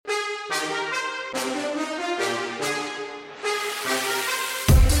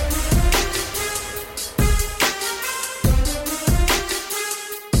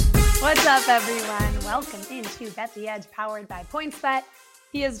up, everyone? Welcome into Bet the Edge, powered by PointsBet.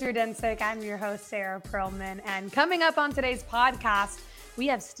 He is Drew Dinsick. I'm your host, Sarah Perlman. And coming up on today's podcast, we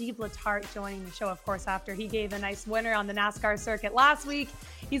have Steve Letarte joining the show, of course, after he gave a nice winner on the NASCAR circuit last week.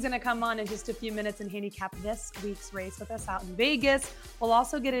 He's going to come on in just a few minutes and handicap this week's race with us out in Vegas. We'll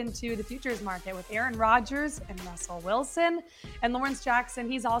also get into the futures market with Aaron Rodgers and Russell Wilson. And Lawrence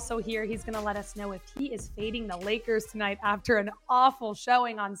Jackson, he's also here. He's going to let us know if he is fading the Lakers tonight after an awful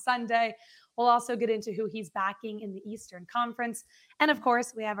showing on Sunday. We'll also get into who he's backing in the Eastern Conference. And of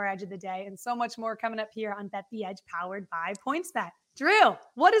course, we have our Edge of the Day and so much more coming up here on Bet the Edge, powered by PointsBet. Drew,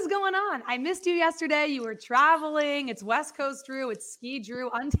 what is going on? I missed you yesterday. You were traveling. It's West Coast Drew. It's Ski Drew.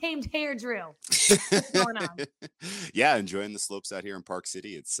 Untamed Hair Drew. What's going on? Yeah, enjoying the slopes out here in Park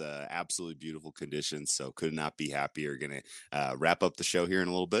City. It's absolutely beautiful conditions, so could not be happier. Going to wrap up the show here in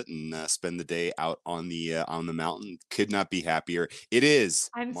a little bit and spend the day out on the mountain. Could not be happier. It is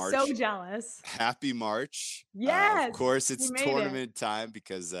I'm March. So jealous. Happy March. Yes. Of course, it's tournament time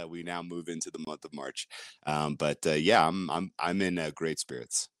because we now move into the month of March. Yeah, I'm in great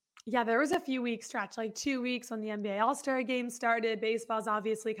spirits. Yeah, there was a few weeks stretch, like 2 weeks when the NBA All-Star game started. Baseball's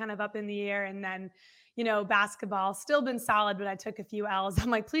obviously kind of up in the air. And then, basketball still been solid, but I took a few L's.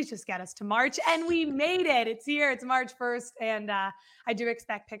 I'm like, please just get us to March. And we made it. It's here. It's March 1st. And I do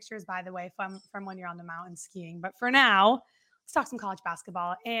expect pictures, by the way, from when you're on the mountain skiing. But for now, let's talk some college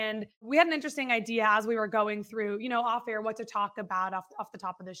basketball. And we had an interesting idea as we were going through, off air, what to talk about off the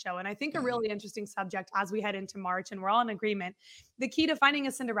top of the show. And I think a really interesting subject as we head into March, and we're all in agreement, the key to finding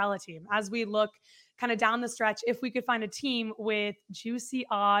a Cinderella team as we look kind of down the stretch, if we could find a team with juicy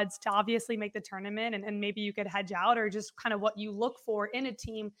odds to obviously make the tournament, and maybe you could hedge out, or just kind of what you look for in a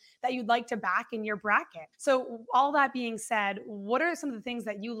team that you'd like to back in your bracket. So all that being said, what are some of the things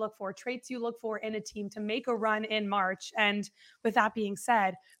that you look for, traits you look for in a team to make a run in March? And with that being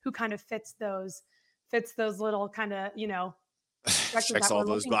said, who kind of fits those little kind of, checks all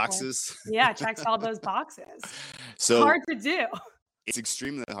those boxes. Yeah, checks all those boxes. So hard to do. It's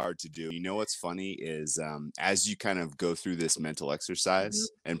extremely hard to do. You know what's funny is as you kind of go through this mental exercise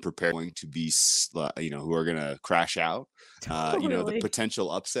and prepare going to be, who are going to crash out, the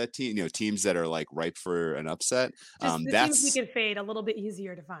potential upset team, teams that are like ripe for an upset. That's teams we could fade a little bit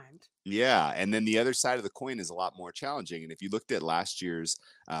easier to find. Yeah. And then the other side of the coin is a lot more challenging. And if you looked at last year's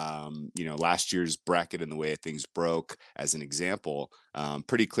bracket and the way things broke as an example,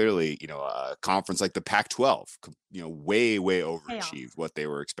 pretty clearly, a conference like the Pac-12, way overachieved what they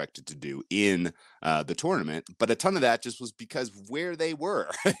were expected to do in the tournament. But a ton of that just was because where they were.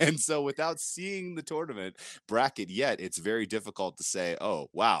 And so without seeing the tournament bracket yet, it's very difficult to say, oh,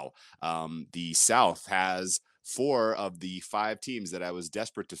 wow, the South has 4 of the 5 teams that I was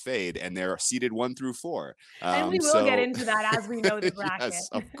desperate to fade, and they're seeded 1 through 4. And we will get into that as we know the bracket. Yes,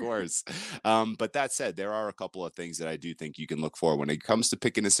 of course. But that said, there are a couple of things that I do think you can look for when it comes to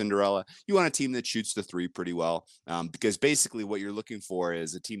picking a Cinderella. You want a team that shoots the 3 pretty well, because basically what you're looking for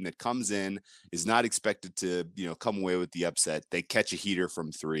is a team that comes in, is not expected to, come away with the upset. They catch a heater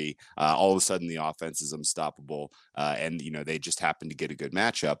from 3. All of a sudden, the offense is unstoppable, and they just happen to get a good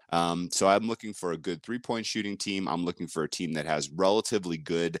matchup. So I'm looking for a good 3-point shooting team. I'm looking for a team that has relatively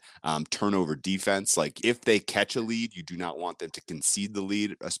good turnover defense. Like if they catch a lead, you do not want them to concede the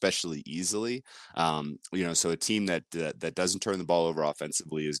lead, especially easily. So a team that doesn't turn the ball over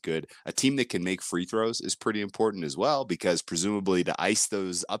offensively is good. A team that can make free throws is pretty important as well, because presumably to ice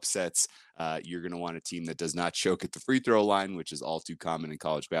those upsets, you're going to want a team that does not choke at the free throw line, which is all too common in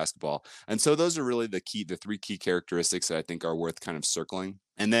college basketball. And so those are really the 3 key characteristics that I think are worth kind of circling.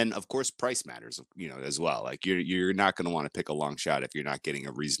 And then, of course, price matters, as well. Like you're not going to want to pick a long shot if you're not getting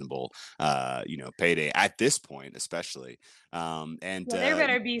a reasonable, payday at this point, especially. There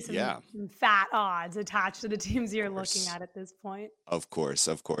better be some fat odds attached to the teams you're looking at this point. Of course.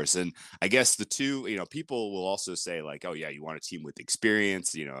 And I guess the 2, people will also say like, oh yeah, you want a team with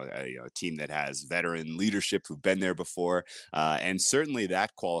experience, a team that has veteran leadership who've been there before. And certainly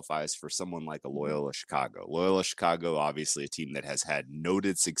that qualifies for someone like a Loyola Chicago. Loyola Chicago, obviously a team that has had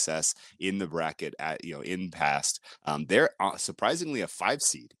noted success in the bracket in past. They're surprisingly a 5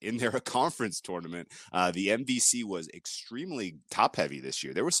 seed in their conference tournament. The MVC was extremely top heavy this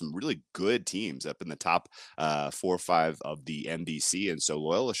year. There were some really good teams up in the top 4 or 5 of the MVC. And so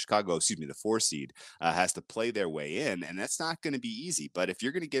Loyola Chicago, the 4 seed, has to play their way in, and that's not going to be easy. But if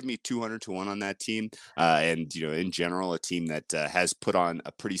you're going to give me $200 200-1 on that team. And, in general, a team that has put on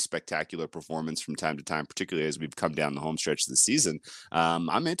a pretty spectacular performance from time to time, particularly as we've come down the home stretch of the season.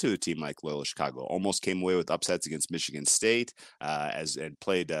 I'm into a team like Loyola Chicago. Almost came away with upsets against Michigan State, and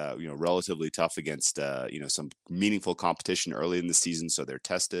played, relatively tough against, some meaningful competition early in the season. So they're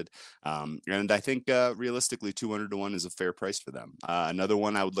tested. And I think realistically, 200-1 is a fair price for them. Another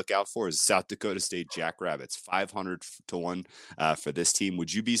one I would look out for is South Dakota State Jackrabbits, 500-1 for this team.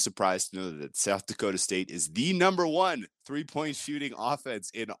 Would you be surprised to know that South Dakota State is the number one three-point shooting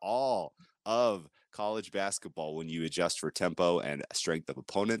offense in all of college basketball when you adjust for tempo and strength of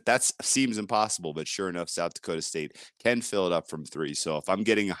opponent? That seems impossible, but sure enough, South Dakota State can fill it up from three. So if I'm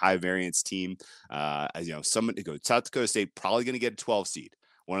getting a high variance team, someone to go, South Dakota State probably going to get a 12 seed.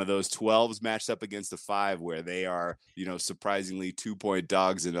 One of those 12s matched up against a 5 where they are, surprisingly 2-point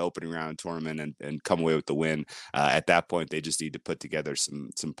dogs in the opening round tournament and come away with the win. At that point, they just need to put together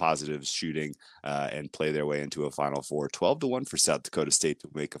some positive shooting and play their way into a Final Four. 12-1 for South Dakota State to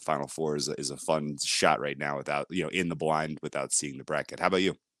make a Final Four is a fun shot right now without, in the blind without seeing the bracket. How about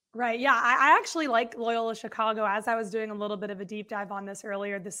you? Right. Yeah. I actually like Loyola Chicago, as I was doing a little bit of a deep dive on this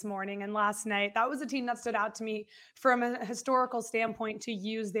earlier this morning and last night. That was a team that stood out to me from a historical standpoint to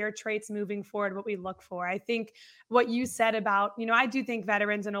use their traits moving forward, what we look for. I think what you said about, I do think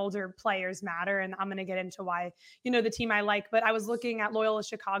veterans and older players matter. And I'm going to get into why, the team I like. But I was looking at Loyola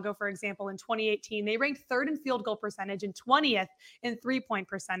Chicago, for example, in 2018. They ranked third in field goal percentage and 20th in 3-point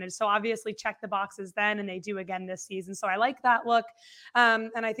percentage. So obviously check the boxes then, and they do again this season. So I like that look.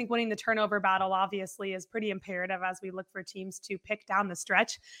 And I think winning the turnover battle obviously is pretty imperative as we look for teams to pick down the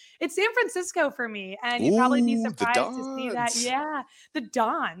stretch. It's San Francisco for me, and you'd probably be surprised to see that. Yeah, the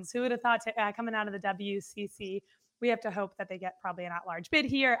Dons. Who would have thought coming out of the WCC? We have to hope that they get probably an at-large bid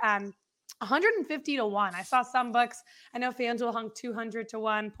here. 150-1. I saw some books. I know FanDuel hung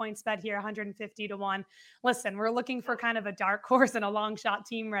 200-1. PointsBet here 150-1. Listen, we're looking for kind of a dark horse and a long shot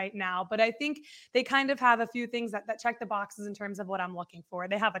team right now, but I think they kind of have a few things that check the boxes in terms of what I'm looking for.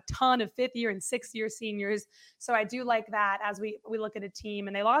 They have a ton of 5th year and 6th year seniors, so I do like that as we look at a team.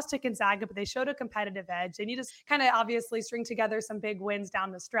 And they lost to Gonzaga, but they showed a competitive edge. They need to kind of obviously string together some big wins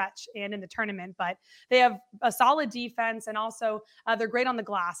down the stretch and in the tournament, but they have a solid defense, and also they're great on the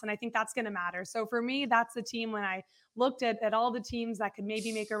glass, and I think that's going to matter. So for me, that's the team when I looked at all the teams that could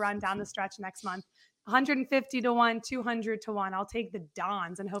maybe make a run down the stretch next month. 150-1, 200-1. I'll take the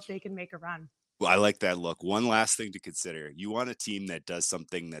Dons and hope they can make a run. Well, I like that look. One last thing to consider. You want a team that does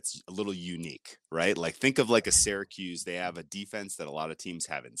something that's a little unique, right? Like think of like a Syracuse. They have a defense that a lot of teams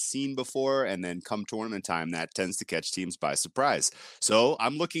haven't seen before. And then come tournament time, that tends to catch teams by surprise. So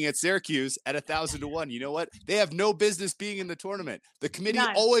I'm looking at Syracuse at 1,000-1. You know what? They have no business being in the tournament. The committee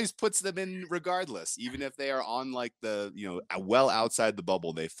always puts them in regardless, even if they are on like the, well outside the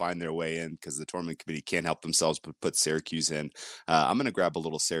bubble, they find their way in because the tournament committee can't help themselves but put Syracuse in. I'm going to grab a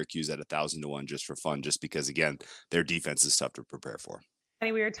little Syracuse at 1,000-1. Just for fun, just because, again, their defense is tough to prepare for.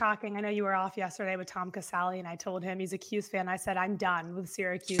 We were talking, I know you were off yesterday with Tom Casale, and I told him he's a Cuse fan. I said, I'm done with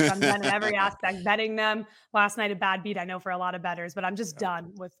Syracuse. I'm done in every aspect, betting them. Last night, a bad beat, I know, for a lot of bettors, but I'm just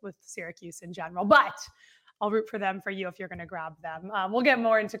done with Syracuse in general. But I'll root for them for you if you're going to grab them. We'll get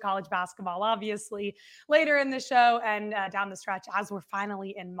more into college basketball, obviously, later in the show and down the stretch as we're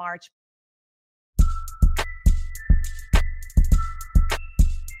finally in March.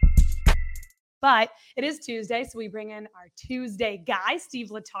 But it is Tuesday, so we bring in our Tuesday guy, Steve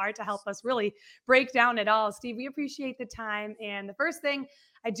Letarte, to help us really break down it all. Steve, we appreciate the time. And the first thing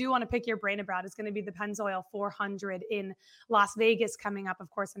I do want to pick your brain about is going to be the Pennzoil 400 in Las Vegas coming up, of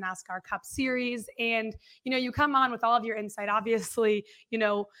course, the NASCAR Cup Series. And, you come on with all of your insight, obviously,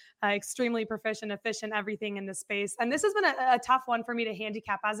 extremely proficient, efficient, everything in the space. And this has been a tough one for me to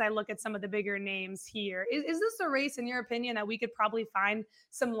handicap as I look at some of the bigger names here. Is this a race, in your opinion, that we could probably find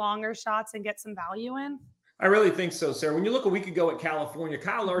some longer shots and get some value in? I really think so, Sarah. When you look a week ago at California,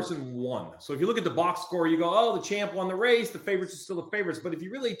 Kyle Larson won. So if you look at the box score, you go, oh, the champ won the race. The favorites are still the favorites. But if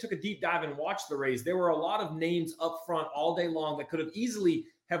you really took a deep dive and watched the race, there were a lot of names up front all day long that could have easily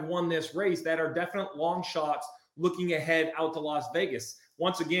have won this race that are definite long shots looking ahead out to Las Vegas.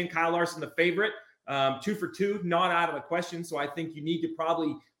 Once again, Kyle Larson, the favorite, 2 for 2, not out of the question. So I think you need to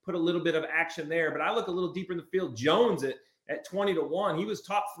probably put a little bit of action there. But I look a little deeper in the field. Jones at 20-1. He was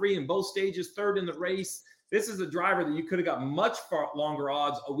top 3 in both stages, 3rd in the race. This is a driver that you could have got much far longer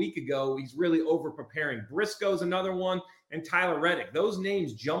odds a week ago. He's really over preparing. Briscoe's another one, and Tyler Reddick. Those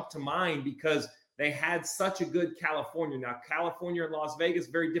names jump to mind because they had such a good California. Now, California and Las Vegas,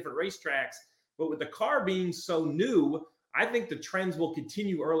 very different racetracks, but with the car being so new, I think the trends will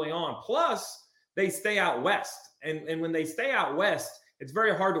continue early on. Plus, they stay out west. And when they stay out west, it's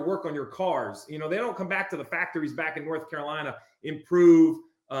very hard to work on your cars. They don't come back to the factories back in North Carolina, improve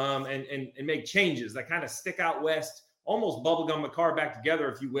and make changes. They kind of stick out west, almost bubblegum the car back together,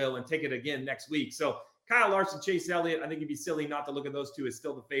 if you will, and take it again next week. So Kyle Larson, Chase Elliott, I think it'd be silly not to look at those two as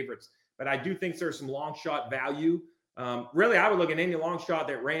still the favorites. But I do think there's some long shot value. Really, I would look at any long shot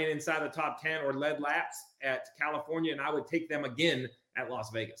that ran inside the top 10 or led laps at California, and I would take them again at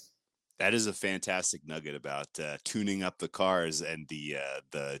Las Vegas. That is a fantastic nugget about tuning up the cars and the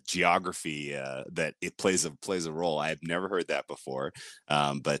geography that it plays a role. I have never heard that before,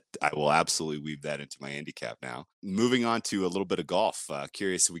 but I will absolutely weave that into my handicap now. Moving on to a little bit of golf.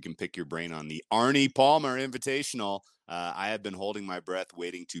 Curious if we can pick your brain on the Arnie Palmer Invitational. I have been holding my breath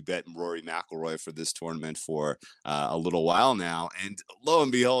waiting to bet Rory McIlroy for this tournament for a little while now. And lo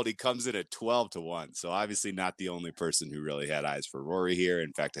and behold, he comes in at 12-1. So obviously not the only person who really had eyes for Rory here.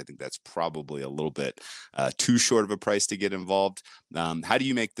 In fact, I think that's probably a little bit too short of a price to get involved. How do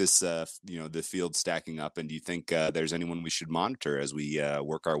you make this, the field stacking up? And do you think there's anyone we should monitor as we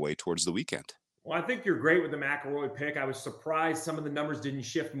work our way towards the weekend? Well, I think you're great with the McIlroy pick. I was surprised some of the numbers didn't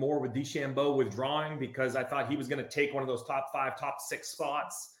shift more with DeChambeau withdrawing, because I thought he was going to take one of those top 5, top 6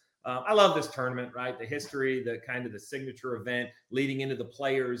 spots. I love this tournament, right? The history, the kind of the signature event leading into the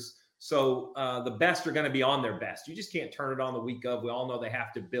players. So the best are going to be on their best. You just can't turn it on the week of. We all know they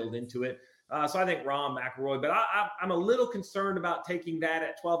have to build into it. So I think Rahm, McIlroy, but I'm a little concerned about taking that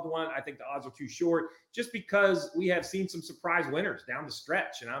at 12-1. I think the odds are too short, just because we have seen some surprise winners down the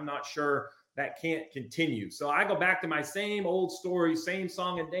stretch, and I'm not sure that can't continue. So I go back to my same old story, same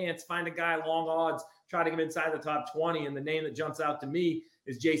song and dance, find a guy long odds, try to get him inside the top 20. And the name that jumps out to me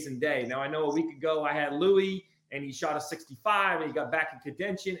is Jason Day. Now, I know a week ago I had Louis, and he shot a 65, and he got back in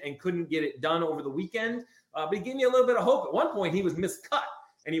contention and couldn't get it done over the weekend. But he gave me a little bit of hope. At one point, he was miscut,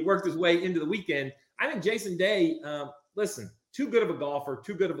 and he worked his way into the weekend. I think Jason Day, listen, too good of a golfer,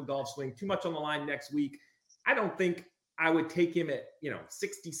 too good of a golf swing, too much on the line next week. I don't think I would take him at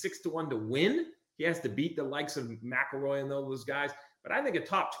 66-1 to win. He has to beat the likes of McIlroy and those guys. But I think a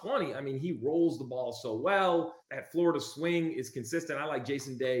top 20, I mean, he rolls the ball so well. That Florida swing is consistent. I like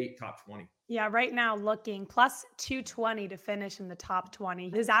Jason Day, top 20. Yeah, right now looking plus 220 to finish in the top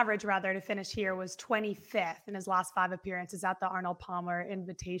 20. His average, rather, to finish here was 25th in his last 5 appearances at the Arnold Palmer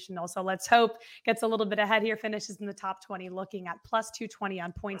Invitational. So let's hope gets a little bit ahead here, finishes in the top 20, looking at plus 220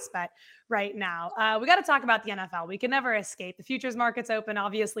 on PointsBet right now. We got to talk about the NFL. We can never escape. The futures markets open,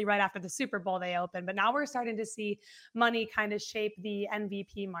 obviously, right after the Super Bowl they open, but now we're starting to see money kind of shape the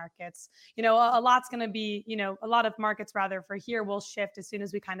MVP markets. A lot's going to be, a lot of markets rather for here will shift as soon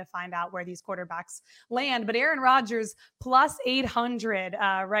as we kind of find out where these quarterbacks land. But Aaron Rodgers plus 800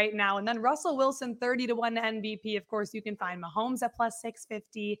 right now. And then Russell Wilson 30-1 MVP. Of course, you can find Mahomes at plus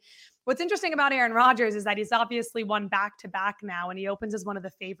 650. What's interesting about Aaron Rodgers is that he's obviously won back-to-back now, and he opens as one of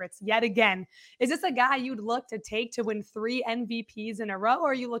the favorites yet again. Is this a guy you'd look to take to win 3 MVPs in a row,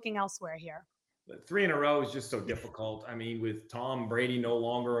 or are you looking elsewhere here? 3 in a row is just so difficult. I mean, with Tom Brady no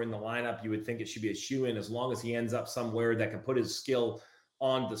longer in the lineup, you would think it should be a shoo-in as long as he ends up somewhere that can put his skill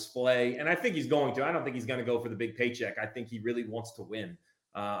on display. And I think he's going to. I don't think he's going to go for the big paycheck. I think he really wants to win.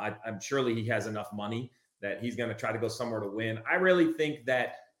 I'm surely he has enough money that he's going to try to go somewhere to win. I really think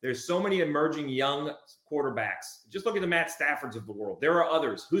that there's so many emerging young quarterbacks. Just look at the Matt Staffords of the world. There are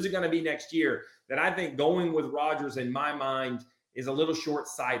others. Who's it going to be next year? That I think going with Rodgers, in my mind, is a little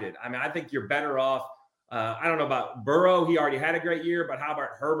short-sighted. I mean, I think you're better off. I don't know about Burrow. He already had a great year, but how about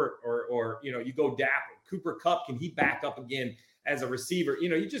Herbert or you go Dapper, Cooper Kupp? Can he back up again as a receiver?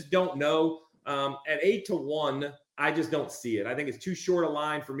 You just don't know. At 8-1, I just don't see it. I think it's too short a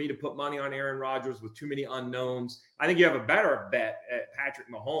line for me to put money on Aaron Rodgers with too many unknowns. I think you have a better bet at Patrick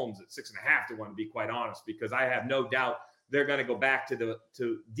Mahomes at 6.5-1, to be quite honest, because I have no doubt they're going to go back to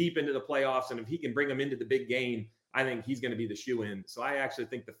deep into the playoffs. And if he can bring them into the big game, I think he's going to be the shoe-in. So I actually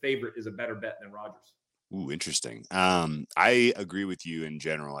think the favorite is a better bet than Rodgers. Ooh, interesting. I agree with you in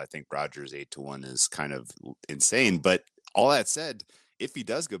general. I think Rodgers 8-1 is kind of insane. But all that said, if he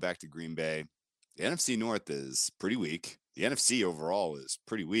does go back to Green Bay, the NFC North is pretty weak. The NFC overall is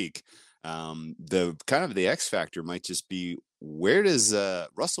pretty weak. The X factor might just be, where does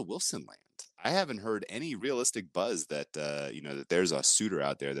Russell Wilson land? I haven't heard any realistic buzz that that there's a suitor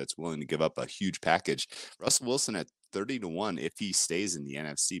out there that's willing to give up a huge package. Russell Wilson at 30-1, if he stays in the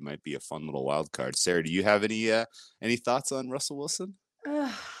NFC, might be a fun little wild card. Sarah, do you have any thoughts on Russell Wilson?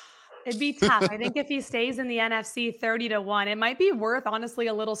 It'd be tough. I think if he stays in the NFC 30-1, it might be worth honestly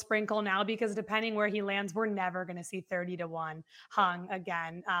a little sprinkle now because depending where he lands, we're never going to see 30-1 hung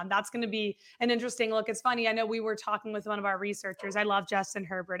again. That's going to be an interesting look. It's funny. I know we were talking with one of our researchers. I love Justin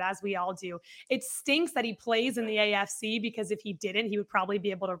Herbert, as we all do. It stinks that he plays in the AFC because if he didn't, he would probably be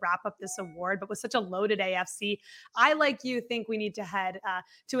able to wrap up this award. But with such a loaded AFC, I, like you, think we need to head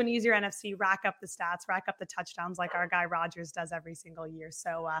to an easier NFC, rack up the stats, rack up the touchdowns like our guy Rodgers does every single year.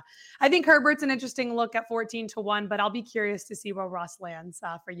 So, I think Herbert's an interesting look at 14-1, but I'll be curious to see where Russ lands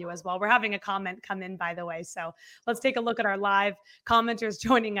for you as well. We're having a comment come in, by the way. So let's take a look at our live commenters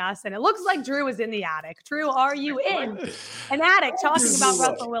joining us. And it looks like Drew is in the attic. Drew, are you in an attic talking about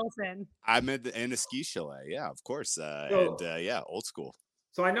Russell Wilson? I'm in a ski chalet. Yeah, of course. Old school.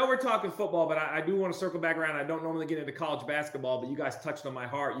 So I know we're talking football, but I do want to circle back around. I don't normally get into college basketball, but you guys touched on my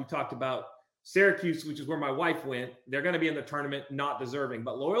heart. You talked about Syracuse, which is where my wife went. They're going to be in the tournament, not deserving.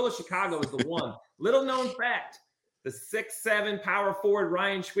 But Loyola Chicago is the one. Little known fact, the 6'7" power forward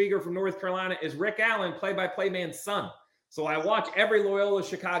Ryan Schwieger from North Carolina is Rick Allen, play-by-play man's son. So I watch every Loyola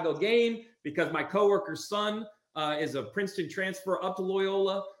Chicago game because my coworker's son is a Princeton transfer up to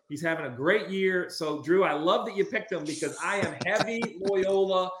Loyola. He's having a great year. So, Drew, I love that you picked him because I am heavy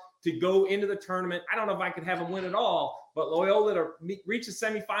Loyola to go into the tournament. I don't know if I could have him win it all, but Loyola to reach the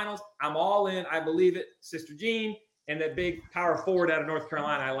semifinals, I'm all in. I believe it. Sister Jean and that big power forward out of North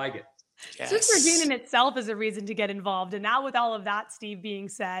Carolina, I like it. Yes. Sister Jean in itself is a reason to get involved. And now with all of that, Steve, being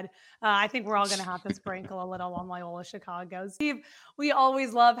said, I think we're all going to have to sprinkle a little on Loyola Chicago. Steve, we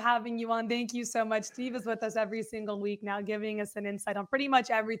always love having you on. Thank you so much. Steve is with us every single week now, giving us an insight on pretty much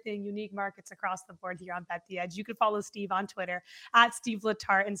everything, unique markets across the board here on Bet the Edge. You can follow Steve on Twitter at Steve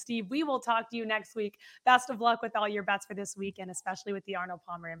Letarte. And Steve, we will talk to you next week. Best of luck with all your bets for this weekend, especially with the Arnold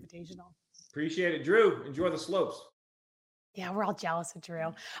Palmer Invitational. Appreciate it, Drew. Enjoy the slopes. Yeah, we're all jealous of Drew.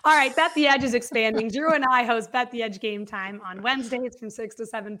 All right, Bet the Edge is expanding. Drew and I host Bet the Edge Game Time on Wednesdays from 6 to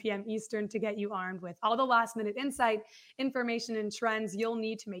 7 p.m. Eastern to get you armed with all the last-minute insight, information, and trends you'll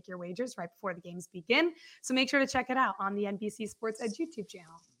need to make your wagers right before the games begin. So make sure to check it out on the NBC Sports Edge YouTube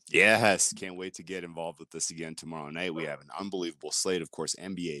channel. Yes, can't wait to get involved with this again tomorrow night. We have an unbelievable slate. Of course,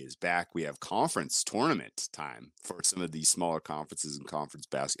 NBA is back. We have conference tournament time for some of these smaller conferences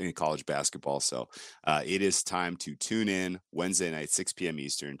in college basketball. So it is time to tune in Wednesday night, 6 p.m.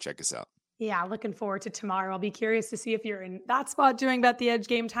 Eastern. Check us out. Yeah, looking forward to tomorrow. I'll be curious to see if you're in that spot during Bet the Edge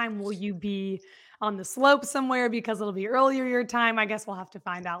Game Time. Will you be on the slope somewhere because it'll be earlier your time? I guess we'll have to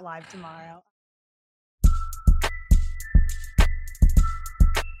find out live tomorrow.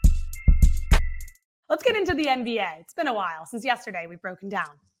 Let's get into the NBA. It's been a while since yesterday we've broken down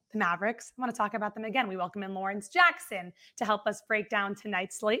the Mavericks. I want to talk about them again. We welcome in Lawrence Jackson to help us break down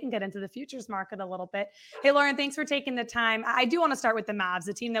tonight's slate and get into the futures market a little bit. Hey, Lauren, thanks for taking the time. I do want to start with the Mavs,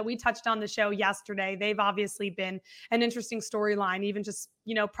 a team that we touched on the show yesterday. They've obviously been an interesting storyline, even just,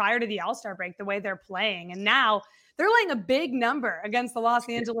 prior to the All-Star break, the way they're playing. And now they're laying a big number against the Los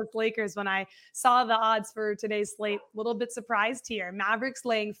Angeles Lakers. When I saw the odds for today's slate, a little bit surprised here. Mavericks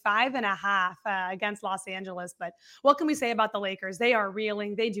laying 5.5 against Los Angeles. But what can we say about the Lakers? They are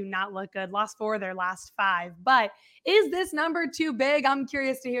reeling. They do not look good. Lost 4 of their last 5. But is this number too big? I'm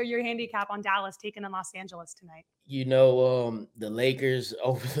curious to hear your handicap on Dallas taking on Los Angeles tonight. The Lakers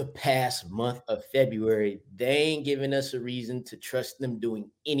over the past month of February, they ain't giving us a reason to trust them doing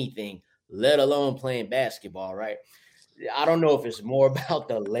anything, let alone playing basketball, right? I don't know if it's more about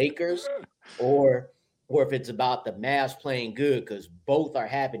the Lakers or if it's about the Mavs playing good, because both are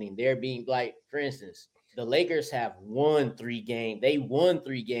happening. They're being like, for instance, the Lakers have won 3 games. They won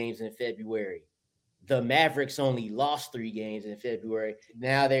 3 games in February. The Mavericks only lost 3 games in February.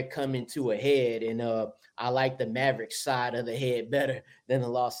 Now they're coming to a head, and I like the Mavericks side of the head better than the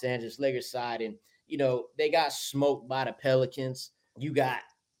Los Angeles Lakers side. And, they got smoked by the Pelicans. You got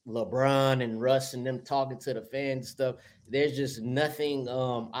LeBron and Russ and them talking to the fans and stuff. There's just nothing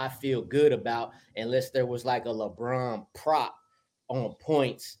I feel good about unless there was like a LeBron prop on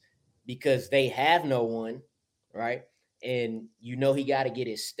points, because they have no one, right? And he got to get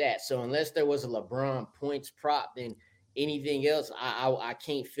his stats. So unless there was a LeBron points prop, then anything else, I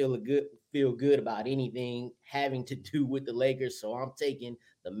can't feel good about anything having to do with the Lakers. So I'm taking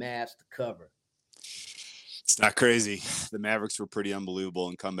the Mavs to cover. It's not crazy. The Mavericks were pretty unbelievable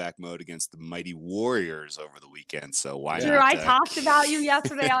in comeback mode against the mighty Warriors over the weekend. So why not? Drew, I talked about you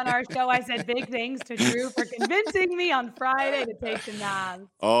yesterday on our show. I said big thanks to Drew for convincing me on Friday to take the Mavs.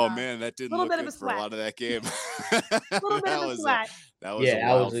 Oh, man, that didn't look good for a lot of that game. A little bit of a sweat. That was a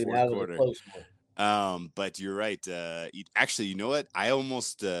wild fourth quarter. A close one. But you're right. Actually, you know what? I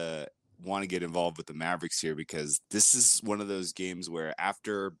almost want to get involved with the Mavericks here, because this is one of those games where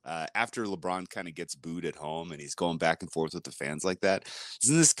after LeBron kind of gets booed at home and he's going back and forth with the fans like that,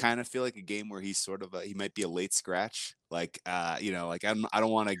 doesn't this kind of feel like a game where he's sort of he might be a late scratch? Like, like I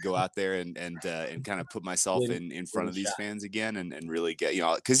don't want to go out there and kind of put myself in front of these fans again and really get,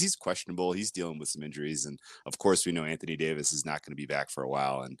 because he's questionable. He's dealing with some injuries. And of course, we know Anthony Davis is not going to be back for a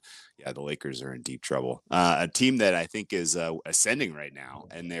while. And yeah, the Lakers are in deep trouble. A team that I think is ascending right now,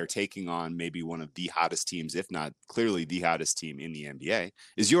 and they're taking on maybe one of the hottest teams, if not clearly the hottest team in the NBA,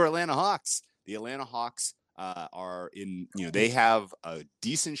 is your Atlanta Hawks. The Atlanta Hawks are in, they have a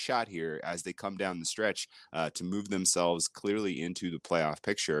decent shot here as they come down the stretch to move themselves clearly into the playoff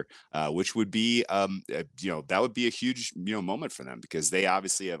picture, which would be, that would be a huge, moment for them, because they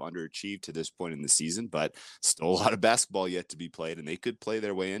obviously have underachieved to this point in the season, but still a lot of basketball yet to be played, and they could play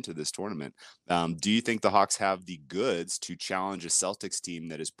their way into this tournament. Do you think the Hawks have the goods to challenge a Celtics team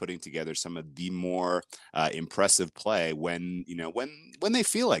that is putting together some of the more impressive play when they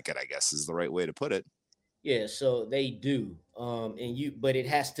feel like it, I guess is the right way to put it? Yeah, so they do. But it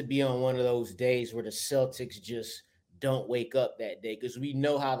has to be on one of those days where the Celtics just don't wake up that day, because we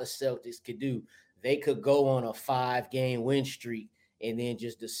know how the Celtics could do. They could go on a 5-game win streak and then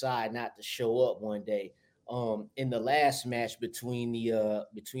just decide not to show up one day. In the last match between the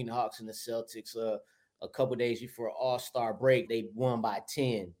Hawks and the Celtics, a couple days before All-Star break, they won by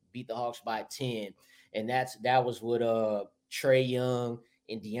 10, beat the Hawks by 10, and that was with Trae Young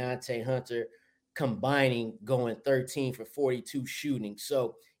and Dejounte Hunter combining, going 13 for 42 shooting.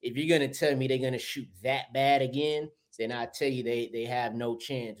 So if you're going to tell me they're going to shoot that bad again, then I tell you they have no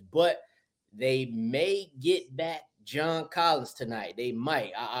chance. But they may get back John Collins tonight. They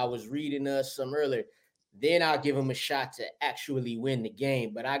might. I was reading some earlier. Then I'll give them a shot to actually win the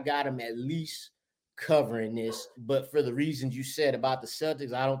game. But I got them at least covering this. But for the reasons you said about the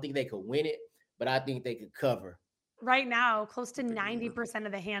Celtics, I don't think they could win it, but I think they could cover. Right now, close to 90%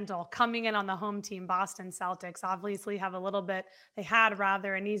 of the handle coming in on the home team. Boston Celtics obviously have they had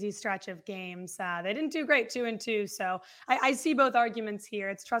rather an easy stretch of games. They didn't do great 2-2. So I see both arguments here.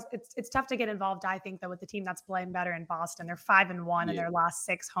 It's tough to get involved, I think, though, with the team that's playing better in Boston. They're 5-1 in their last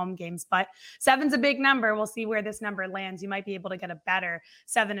 6 home games, but 7's a big number. We'll see where this number lands. You might be able to get a better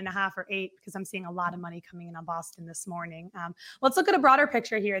 7.5 or 8, because I'm seeing a lot of money coming in on Boston this morning. Let's look at a broader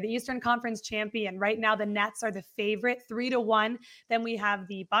picture here. The Eastern Conference champion right now, the Nets are the favorite 3-1. Then we have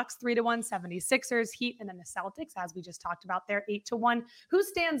the Bucks 3-1, 76ers, Heat, and then the Celtics, as we just talked about, they're 8-1. Who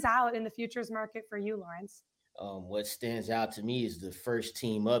stands out in the futures market for you, Lawrence? What stands out to me is the first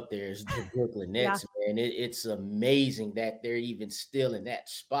team up there is the Brooklyn Nets, man. It's amazing that they're even still in that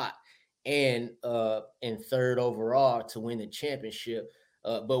spot and third overall to win the championship.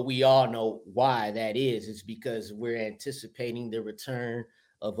 But we all know why that is. It's because we're anticipating the return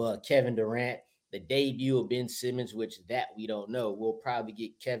of Kevin Durant, the debut of Ben Simmons, which that we don't know. We'll probably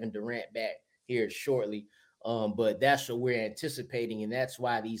get Kevin Durant back here shortly. But that's what we're anticipating, and that's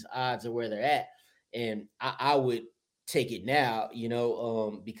why these odds are where they're at. And I would take it now,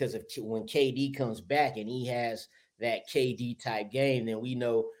 because when KD comes back and he has that KD type game, then we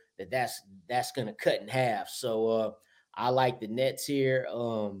know that's going to cut in half. So I like the Nets here.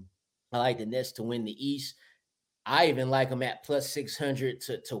 I like the Nets to win the East. I even like them at plus 600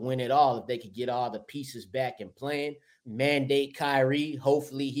 to win it all if they could get all the pieces back and playing. Mandate Kyrie.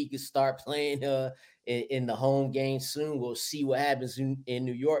 Hopefully he can start playing in the home game soon. We'll see what happens in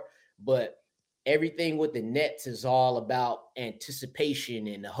New York. But everything with the Nets is all about anticipation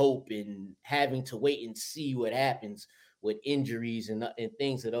and hope and having to wait and see what happens with injuries and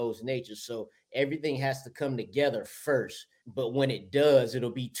things of those natures. So everything has to come together first. But when it does,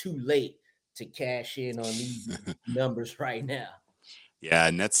 it'll be too late to cash in on these numbers right now. Yeah,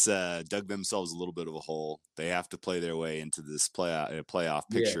 Nets dug themselves a little bit of a hole. They have to play their way into this playoff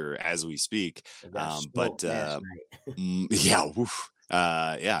picture as we speak.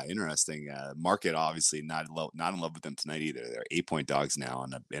 Interesting. Market obviously not in love with them tonight either. They're 8-point dogs now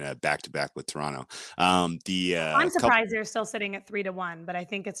in a back-to-back with Toronto. I'm surprised they're still sitting at 3-1, but I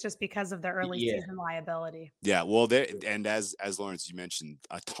think it's just because of the early season liability. Yeah, well, as Lawrence, you mentioned,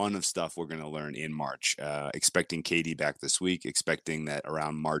 a ton of stuff we're going to learn in March. Expecting KD back this week. Expecting that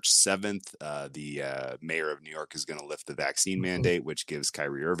around March 7th, the mayor of New York is going to lift the vaccine mandate, which gives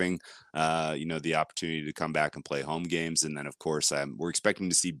Kyrie Irving, the opportunity to come back and play home games. And then, of course, we're expecting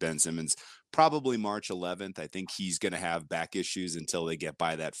to see Ben Simmons probably March 11th. I think he's going to have back issues until they get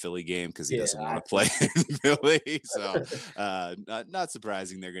by that Philly game because he doesn't want to play in Philly. So not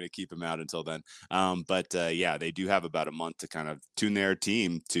surprising they're going to keep him out until then. They do have about a month to kind of tune their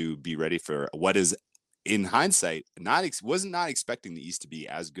team to be ready for what is in hindsight, wasn't not expecting the East to be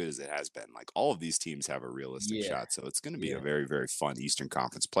as good as it has been. Like all of these teams have a realistic Yeah, shot, so it's going to be a yeah. very, very fun Eastern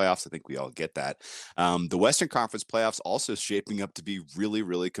Conference playoffs. I think we all get that. The Western Conference playoffs also shaping up to be really,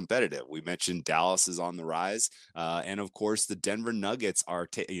 really competitive. We mentioned Dallas is on the rise, and of course the Denver Nuggets are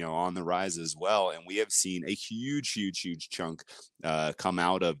on the rise as well. And we have seen a huge, huge, huge chunk come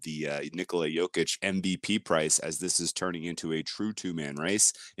out of the Nikola Jokic MVP price as this is turning into a true two-man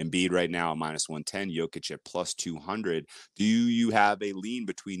race. Embiid right now at -110, Jokic at +200. Do you have a lean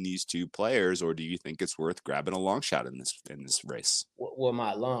between these two players, or do you think it's worth grabbing a long shot in this race? Well,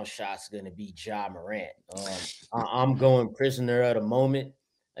 my long shot's gonna be Ja Morant. I'm going prisoner of the moment,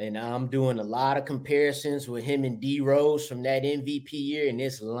 and I'm doing a lot of comparisons with him and D Rose from that MVP year, and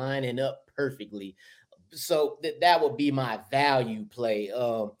it's lining up perfectly. So that would be my value play.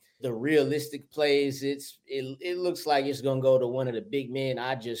 The realistic plays, it looks like it's gonna go to one of the big men.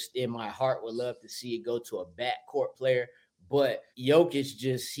 I just in my heart would love to see it go to a backcourt player. But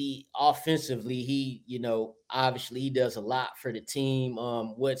Jokic he offensively, obviously he does a lot for the team.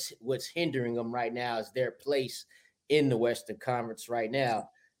 What's hindering them right now is their place in the Western Conference right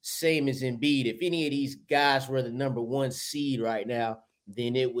now. Same as Embiid. If any of these guys were the number one seed right now,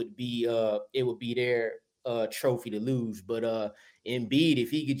 then it would be their trophy to lose. But Embiid,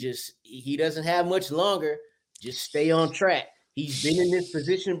 if he doesn't have much longer, just stay on track. He's been in this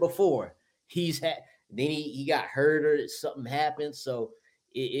position before. Then he got hurt or something happened. So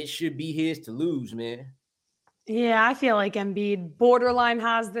it should be his to lose, man. Yeah, I feel like Embiid borderline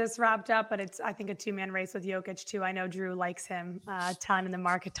has this wrapped up, but it's, I think, a two-man race with Jokic too. I know Drew likes him a ton in the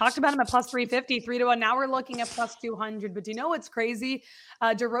market. Talked about him at +350, 3-1. Now we're looking at +200. But do you know what's crazy?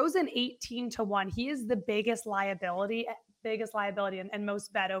 DeRozan 18-1. He is the biggest liability and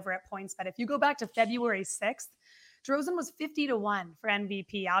most bet over at PointsBet. If you go back to February 6th, DeRozan was 50-1 for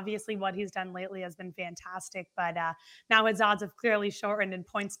MVP. Obviously, what he's done lately has been fantastic, but now his odds have clearly shortened, and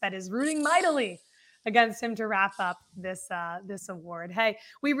PointsBet is rooting mightily against him to wrap up this award. Hey,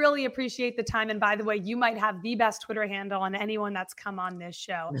 we really appreciate the time. And by the way, you might have the best Twitter handle on anyone that's come on this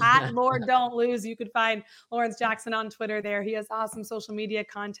show. At Lord Don't Lose. You could find Lawrence Jackson on Twitter there. He has awesome social media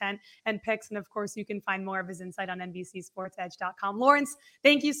content and picks. And of course, you can find more of his insight on NBCSportsEdge.com. Lawrence,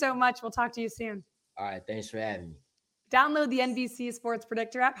 thank you so much. We'll talk to you soon. All right. Thanks for having me. Download the NBC Sports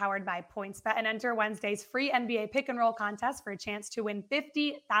Predictor app powered by PointsBet and enter Wednesday's free NBA pick and roll contest for a chance to win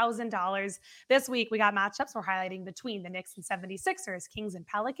 $50,000. This week, we got matchups we're highlighting between the Knicks and 76ers, Kings and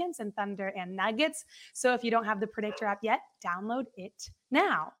Pelicans, and Thunder and Nuggets. So if you don't have the Predictor app yet, download it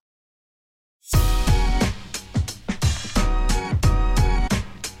now.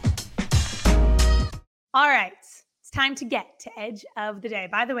 All right. Time to get to Edge of the Day.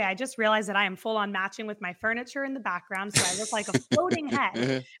 By the way, I just realized that I am full on matching with my furniture in the background, so I look like a floating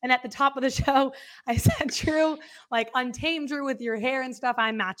head. And at the top of the show, I said, Drew, like Untamed Drew with your hair and stuff,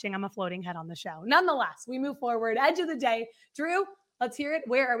 I'm matching. I'm a floating head on the show. Nonetheless, we move forward. Edge of the Day. Drew, let's hear it.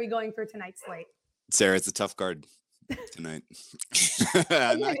 Where are we going for tonight's slate? Sarah, it's a tough card tonight.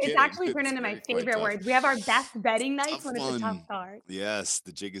 It's actually turned into my favorite words. We have our best betting nights when it's a tough card. Yes,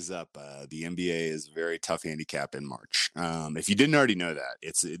 the jig is up. The NBA is a very tough handicap in March. If you didn't already know that,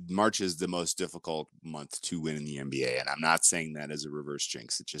 March is the most difficult month to win in the NBA, and I'm not saying that as a reverse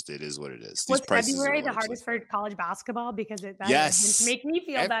jinx. It is what it is. Was February the hardest for college basketball because it does make me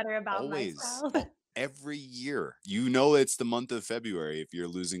feel better about myself? Every year, it's the month of February if you're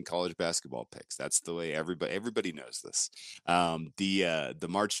losing college basketball picks. That's the way everybody knows this. The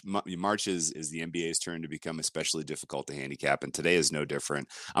March is the NBA's turn to become especially difficult to handicap, and today is no different.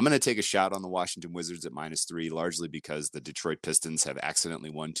 I'm going to take a shot on the Washington Wizards at -3, largely because the Detroit Pistons have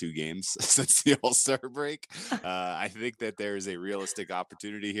accidentally won 2 games since the All-Star break. I think that there is a realistic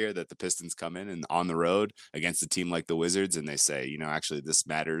opportunity here that the Pistons come in and on the road against a team like the Wizards, and they say, actually, this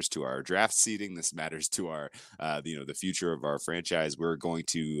matters to our draft seeding. This matters to our the future of our franchise. We're going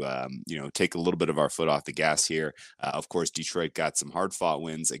to take a little bit of our foot off the gas here. Of course, Detroit got some hard fought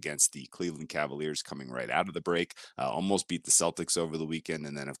wins against the Cleveland Cavaliers coming right out of the break, almost beat the Celtics over the weekend,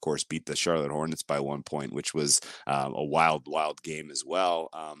 and then of course beat the Charlotte Hornets by 1 point, which was a wild game as well.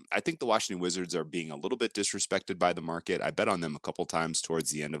 I think the Washington Wizards are being a little bit disrespected by the market. I bet on them a couple times towards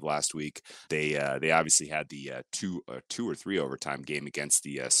the end of last week. They obviously had the 2 or 3 overtime game against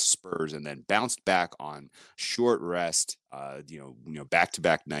the Spurs and then bounced back on short rest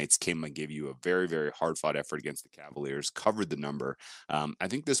back-to-back nights came and gave you a very, very hard-fought effort against the Cavaliers, covered the number. I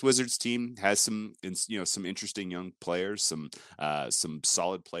think this Wizards team has some interesting young players, some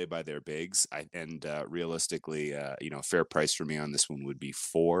solid play by their bigs, and realistically, fair price for me on this one would be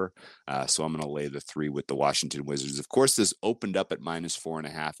 4. So I'm going to lay the 3 with the Washington Wizards. Of course, this opened up at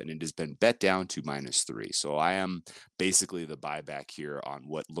 -4.5, and it has been bet down to -3. So I am basically the buyback here on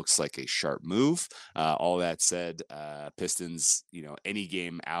what looks like a sharp move. All that said, Pistons, any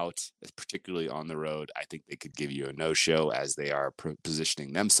game out, particularly on the road, I think they could give you a no-show as they are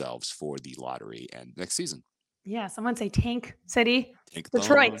positioning themselves for the lottery and next season. Yeah, someone say Tank City.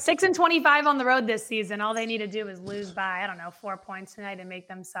 Detroit, 6-25 on the road this season. All they need to do is lose by, 4 points tonight and make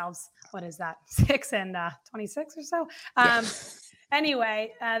themselves, 6-26 or so.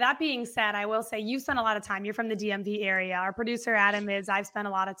 Anyway, that being said, I will say you've spent a lot of time. You're from the DMV area. Our producer, Adam, is. I've spent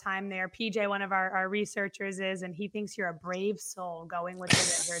a lot of time there. PJ, one of our researchers, is, and he thinks you're a brave soul going with the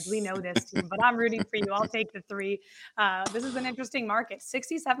Wizards. We know this team, but I'm rooting for you. I'll take the 3. This is an interesting market.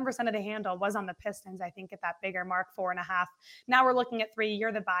 67% of the handle was on the Pistons, I think, at that bigger mark, 4.5. Now we're looking at 3.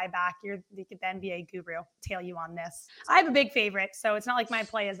 You're the buyback. You're the NBA guru. Tail you on this. I have a big favorite, so it's not like my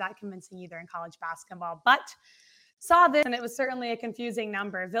play is that convincing either in college basketball, but saw this, and it was certainly a confusing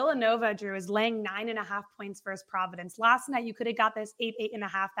number. Villanova, Drew, is laying 9.5 points versus Providence. Last night, you could have got this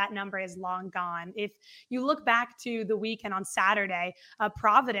 8.5. That number is long gone. If you look back to the weekend on Saturday,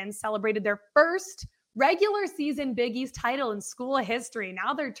 Providence celebrated their first regular season Big East title in school history.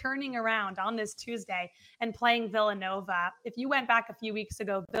 Now they're turning around on this Tuesday and playing Villanova. If you went back a few weeks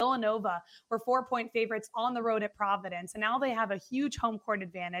ago, Villanova were 4-point favorites on the road at Providence, and now they have a huge home court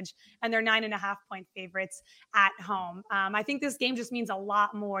advantage, and they're 9.5-point favorites at home. I think this game just means a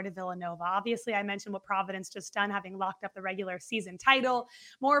lot more to Villanova. Obviously, I mentioned what Providence just done, having locked up the regular season title.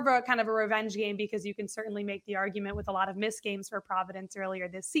 More of a kind of a revenge game, because you can certainly make the argument with a lot of missed games for Providence earlier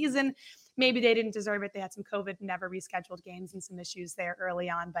this season. Maybe they didn't deserve it. They had some COVID, never rescheduled games and some issues there early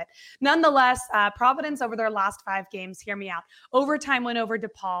on. But nonetheless, Providence over their last 5 games, hear me out. Overtime win over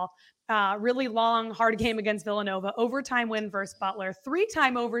DePaul. Really long, hard game against Villanova. Overtime win versus Butler.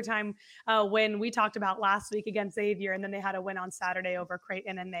 3-time overtime win we talked about last week against Xavier. And then they had a win on Saturday over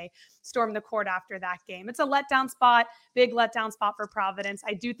Creighton, and they stormed the court after that game. It's a letdown spot, big letdown spot for Providence.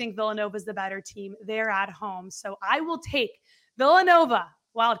 I do think Villanova is the better team. They're at home. So I will take Villanova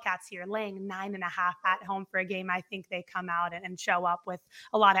Wildcats here, laying 9.5 at home for a game. I think they come out and show up with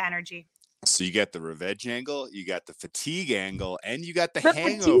a lot of energy. So you got the revenge angle, you got the fatigue angle, and you got the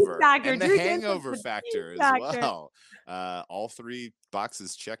hangover factor, and the hangover factor as well. All 3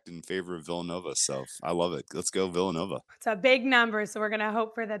 boxes checked in favor of Villanova. So I love it. Let's go Villanova. It's a big number, so we're going to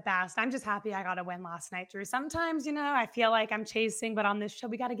hope for the best. I'm just happy I got a win last night, Drew. Sometimes, I feel like I'm chasing, but on this show,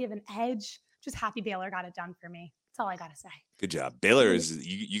 we got to give an edge. Just happy Baylor got it done for me. That's all I got to say. Good job. Baylor is,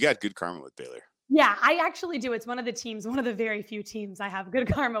 you got good karma with Baylor. Yeah, I actually do. It's one of the very few teams I have good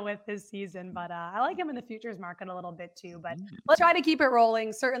karma with this season, but I like him in the futures market a little bit too. But let's try to keep it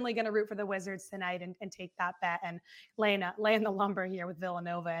rolling. Certainly going to root for the Wizards tonight and take that bet and laying the lumber here with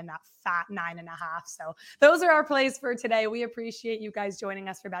Villanova and that fat 9.5. So those are our plays for today. We appreciate you guys joining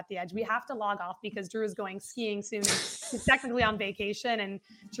us for Bet the Edge. We have to log off because Drew is going skiing soon. He's technically on vacation. And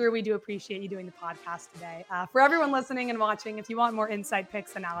Drew, we do appreciate you doing the podcast today. For everyone listening and watching, if you want more inside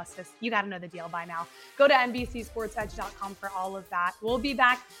picks analysis, you got to know the deal by now. Go to NBCSportsEdge.com for all of that. We'll be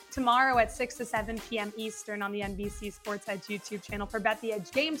back tomorrow at 6 to 7 p.m. Eastern on the NBC Sports Edge YouTube channel for Bet the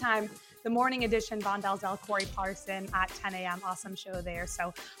Edge Game Time. The morning edition, Von Dalzell, Corey Parson at 10 a.m. Awesome show there.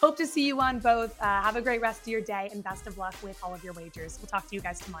 So hope to see you on both. Have a great rest of your day and best of luck with all of your wagers. We'll talk to you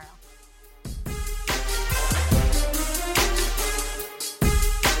guys tomorrow.